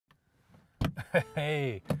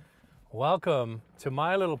Hey, welcome to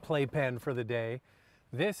my little playpen for the day.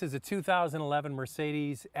 This is a 2011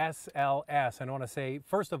 Mercedes SLS. And I want to say,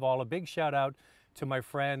 first of all, a big shout out to my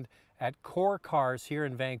friend at For Motorcars here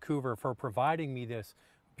in Vancouver for providing me this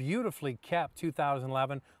beautifully kept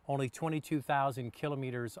 2011, only 22,000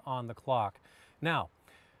 kilometers on the clock. Now,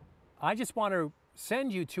 I just want to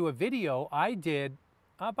send you to a video I did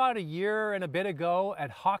about a year and a bit ago at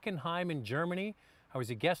Hockenheim in Germany. I was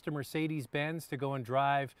a guest of Mercedes-Benz to go and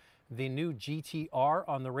drive the new GTR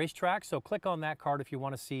on the racetrack. So click on that card if you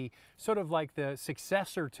want to see sort of like the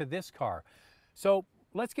successor to this car. So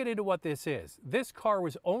let's get into what this is. This car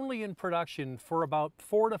was only in production for about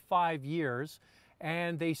 4 to 5 years,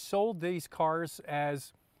 and they sold these cars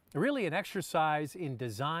as really an exercise in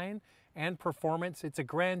design and performance. It's a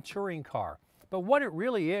grand touring car. But what it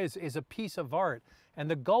really is a piece of art. And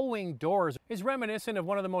the Gullwing doors is reminiscent of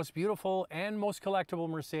one of the most beautiful and most collectible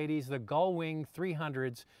Mercedes, the Gullwing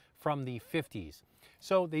 300s from the 50s.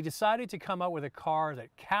 So they decided to come out with a car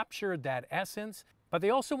that captured that essence, but they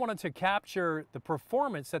also wanted to capture the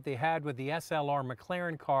performance that they had with the SLR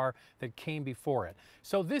McLaren car that came before it.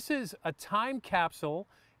 So this is a time capsule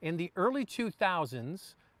in the early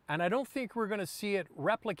 2000s, and I don't think we're going to see it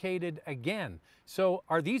replicated again. So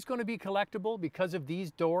are these going to be collectible because of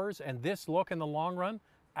these doors and this look in the long run?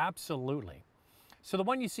 Absolutely. So the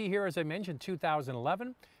one you see here, as I mentioned,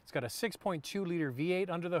 2011, it's got a 6.2 liter V8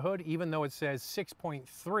 under the hood, even though it says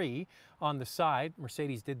 6.3 on the side.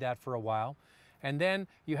 Mercedes did that for a while. And then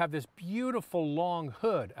you have this beautiful long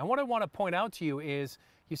hood. And what I want to point out to you is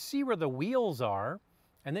you see where the wheels are,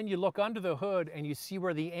 and then you look under the hood and you see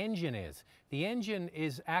where the engine is. The engine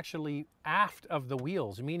is actually aft of the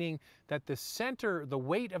wheels, meaning that the center, the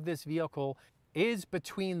weight of this vehicle is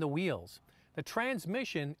between the wheels. The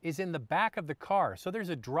transmission is in the back of the car. So there's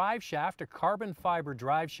a drive shaft, a carbon fiber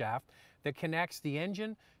drive shaft that connects the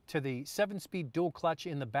engine to the 7-speed dual clutch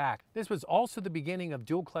in the back. This was also the beginning of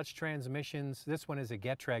dual clutch transmissions. This one is a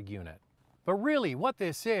Getrag unit. But really what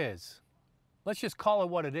this is, let's just call it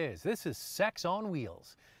what it is. This is sex on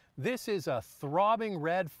wheels. This is a throbbing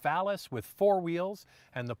red phallus with 4 wheels,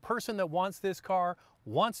 and the person that wants this car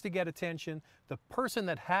wants to get attention. The person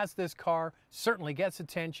that has this car certainly gets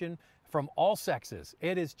attention from all sexes.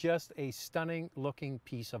 It is just a stunning looking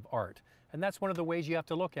piece of art. And that's one of the ways you have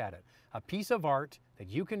to look at it. A piece of art that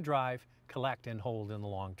you can drive, collect, and hold in the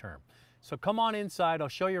long term. So come on inside, I'll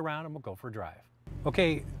show you around, and we'll go for a drive.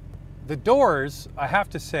 Okay, the doors, I have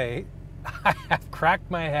to say, I have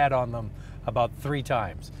cracked my head on them about 3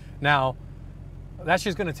 times. Now, that's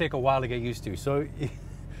just going to take a while to get used to. So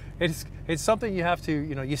it's something you have to,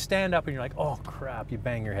 you stand up and you're like, oh crap, you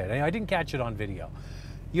bang your head. I didn't catch it on video.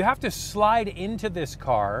 You have to slide into this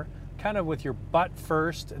car kind of with your butt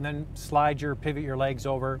first, and then pivot your legs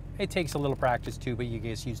over. It takes a little practice too, but you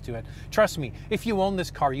get used to it. Trust me, if you own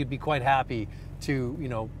this car, you'd be quite happy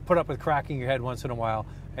to, put up with cracking your head once in a while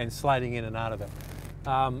and sliding in and out of it.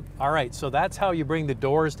 All right, so that's how you bring the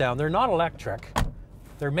doors down. They're not electric,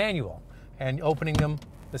 they're manual, and opening them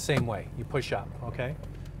the same way. You push up, okay?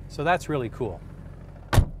 So that's really cool.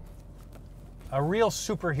 A real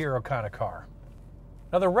superhero kind of car.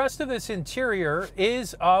 Now the rest of this interior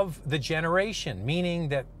is of the generation, meaning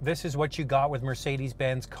that this is what you got with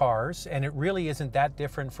Mercedes-Benz cars, and it really isn't that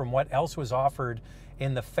different from what else was offered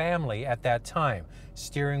in the family at that time.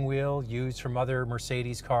 Steering wheel used from other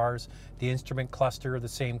Mercedes cars, the instrument cluster, the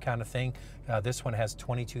same kind of thing. This one has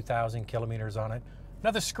 22,000 kilometers on it. Now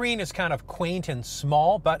the screen is kind of quaint and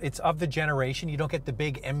small, but it's of the generation. You don't get the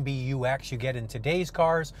big MBUX you get in today's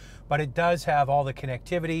cars, but it does have all the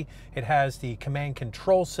connectivity. It has the command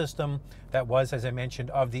control system that was, as I mentioned,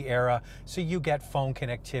 of the era. So you get phone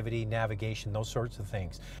connectivity, navigation, those sorts of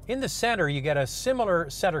things. In the center, you get a similar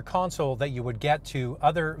center console that you would get to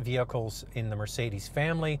other vehicles in the Mercedes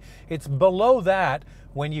family. It's below that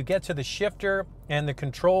when you get to the shifter and the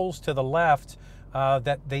controls to the left,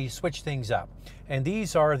 that they switch things up. And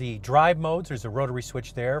these are the drive modes. There's a rotary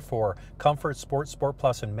switch there for comfort, sport, sport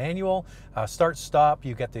plus, and manual. Start, stop,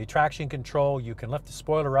 you get the traction control, you can lift the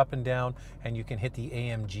spoiler up and down, and you can hit the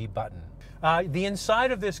AMG button. The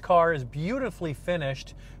inside of this car is beautifully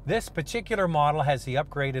finished. This particular model has the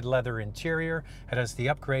upgraded leather interior. It has the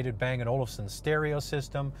upgraded Bang & Olufsen stereo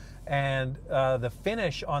system, and the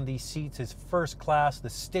finish on these seats is first class. The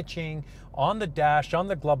stitching on the dash, on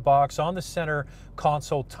the glove box, on the center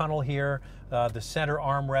console tunnel here, the center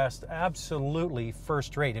armrest, absolutely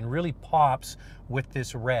first rate, and really pops with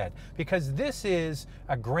this red, because this is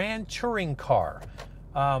a grand touring car.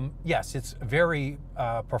 Yes, it's very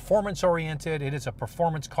performance oriented. It is a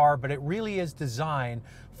performance car, but it really is designed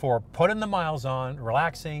for putting the miles on,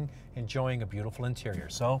 relaxing, enjoying a beautiful interior.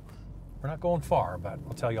 So we're not going far, but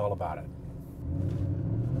I'll tell you all about it.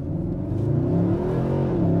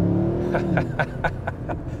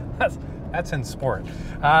 That's in sport.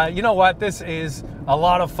 You know what? This is a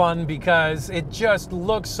lot of fun because it just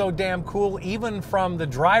looks so damn cool, even from the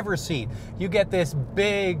driver's seat. You get this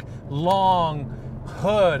big, long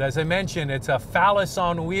hood. As I mentioned, it's a phallus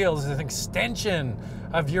on wheels. It's an extension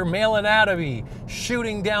of your male anatomy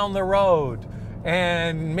shooting down the road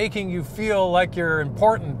and making you feel like you're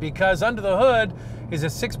important, because under the hood is a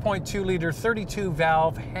 6.2 liter 32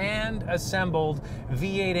 valve hand assembled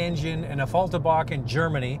V8 engine in Affalterbach in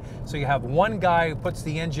Germany. So you have one guy who puts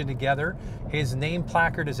the engine together. His name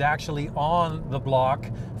placard is actually on the block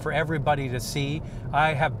for everybody to see.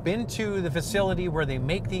 I have been to the facility where they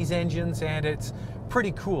make these engines, and it's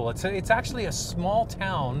pretty cool. It's actually a small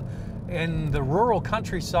town in the rural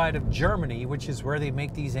countryside of Germany, which is where they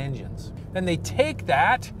make these engines. Then they take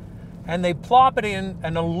that and they plop it in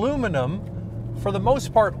an aluminum, for the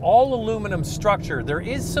most part, all aluminum structure. There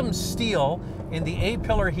is some steel in the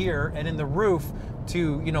A-pillar here and in the roof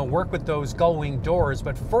to, work with those gullwing doors,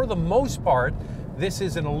 but for the most part, this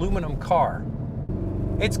is an aluminum car.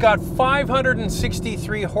 It's got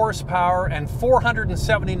 563 horsepower and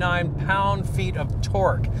 479 pound-feet of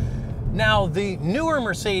torque. Now, the newer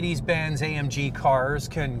Mercedes-Benz AMG cars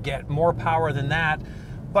can get more power than that,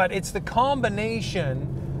 but it's the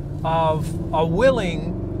combination of a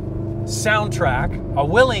willing soundtrack, a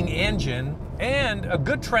willing engine, and a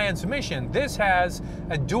good transmission. This has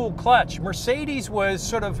a dual clutch. Mercedes was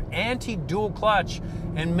sort of anti-dual clutch,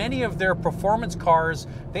 and many of their performance cars,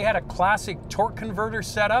 they had a classic torque converter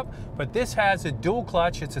setup, but this has a dual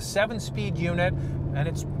clutch. It's a 7-speed unit, and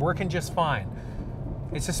it's working just fine.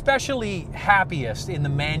 It's especially happiest in the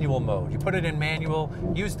manual mode. You put it in manual,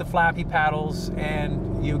 use the flappy paddles,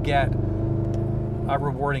 and you get a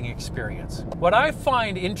rewarding experience. What I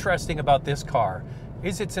find interesting about this car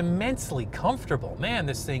is it's immensely comfortable. Man,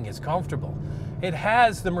 this thing is comfortable. It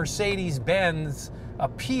has the Mercedes-Benz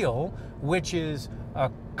appeal, which is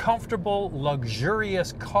a comfortable,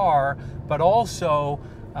 luxurious car, but also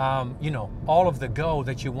all of the go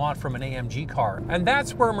that you want from an AMG car. And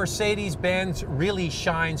that's where Mercedes-Benz really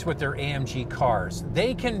shines with their AMG cars.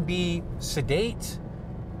 They can be sedate,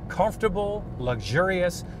 comfortable,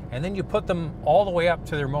 luxurious, and then you put them all the way up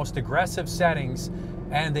to their most aggressive settings,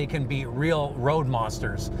 and they can be real road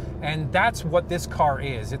monsters. And that's what this car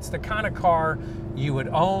is. It's the kind of car you would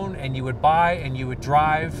own and you would buy and you would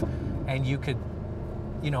drive, and you could,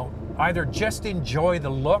 either just enjoy the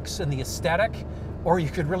looks and the aesthetic, or you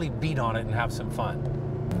could really beat on it and have some fun.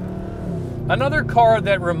 Another car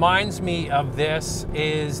that reminds me of this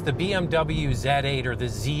is the BMW Z8 or the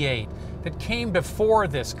Z8 that came before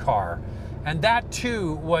this car. And that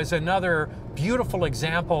too was another beautiful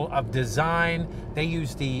example of design. They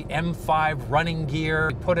used the M5 running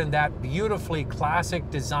gear, put in that beautifully classic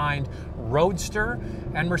designed Roadster,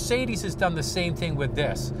 and Mercedes has done the same thing with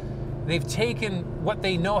this. They've taken what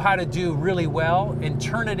they know how to do really well and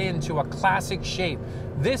turn it into a classic shape.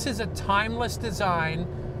 This is a timeless design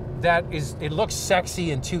it looks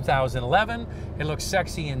sexy in 2011, it looks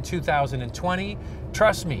sexy in 2020.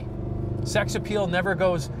 Trust me, sex appeal never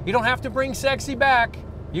goes, you don't have to bring sexy back.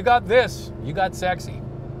 You got this, you got sexy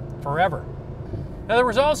forever. Now, there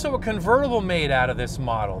was also a convertible made out of this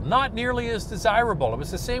model, not nearly as desirable. It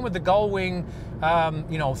was the same with the Gullwing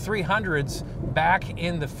 300s back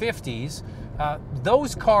in the 50s.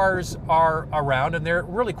 Those cars are around and they're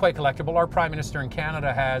really quite collectible. Our Prime Minister in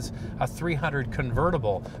Canada has a 300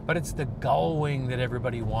 convertible, but it's the Gullwing that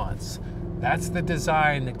everybody wants. That's the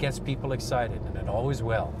design that gets people excited, and it always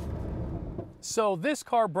will. So this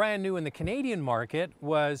car, brand new in the Canadian market,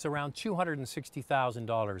 was around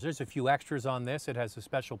 $260,000. There's a few extras on this. It has a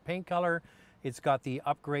special paint color. It's got the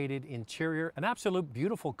upgraded interior, an absolute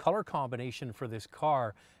beautiful color combination for this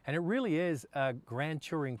car, and it really is a grand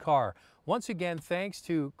touring car. Once again, thanks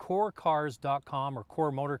to corecars.com or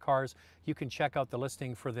For Motorcars, you can check out the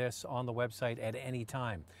listing for this on the website at any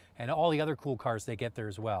time, and all the other cool cars they get there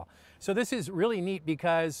as well. So this is really neat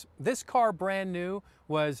because this car, brand new,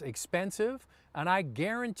 was expensive, and I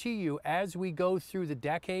guarantee you, as we go through the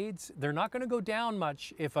decades, they're not going to go down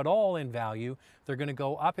much, if at all, in value. They're going to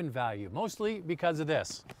go up in value, mostly because of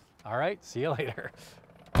this. All right, see you later.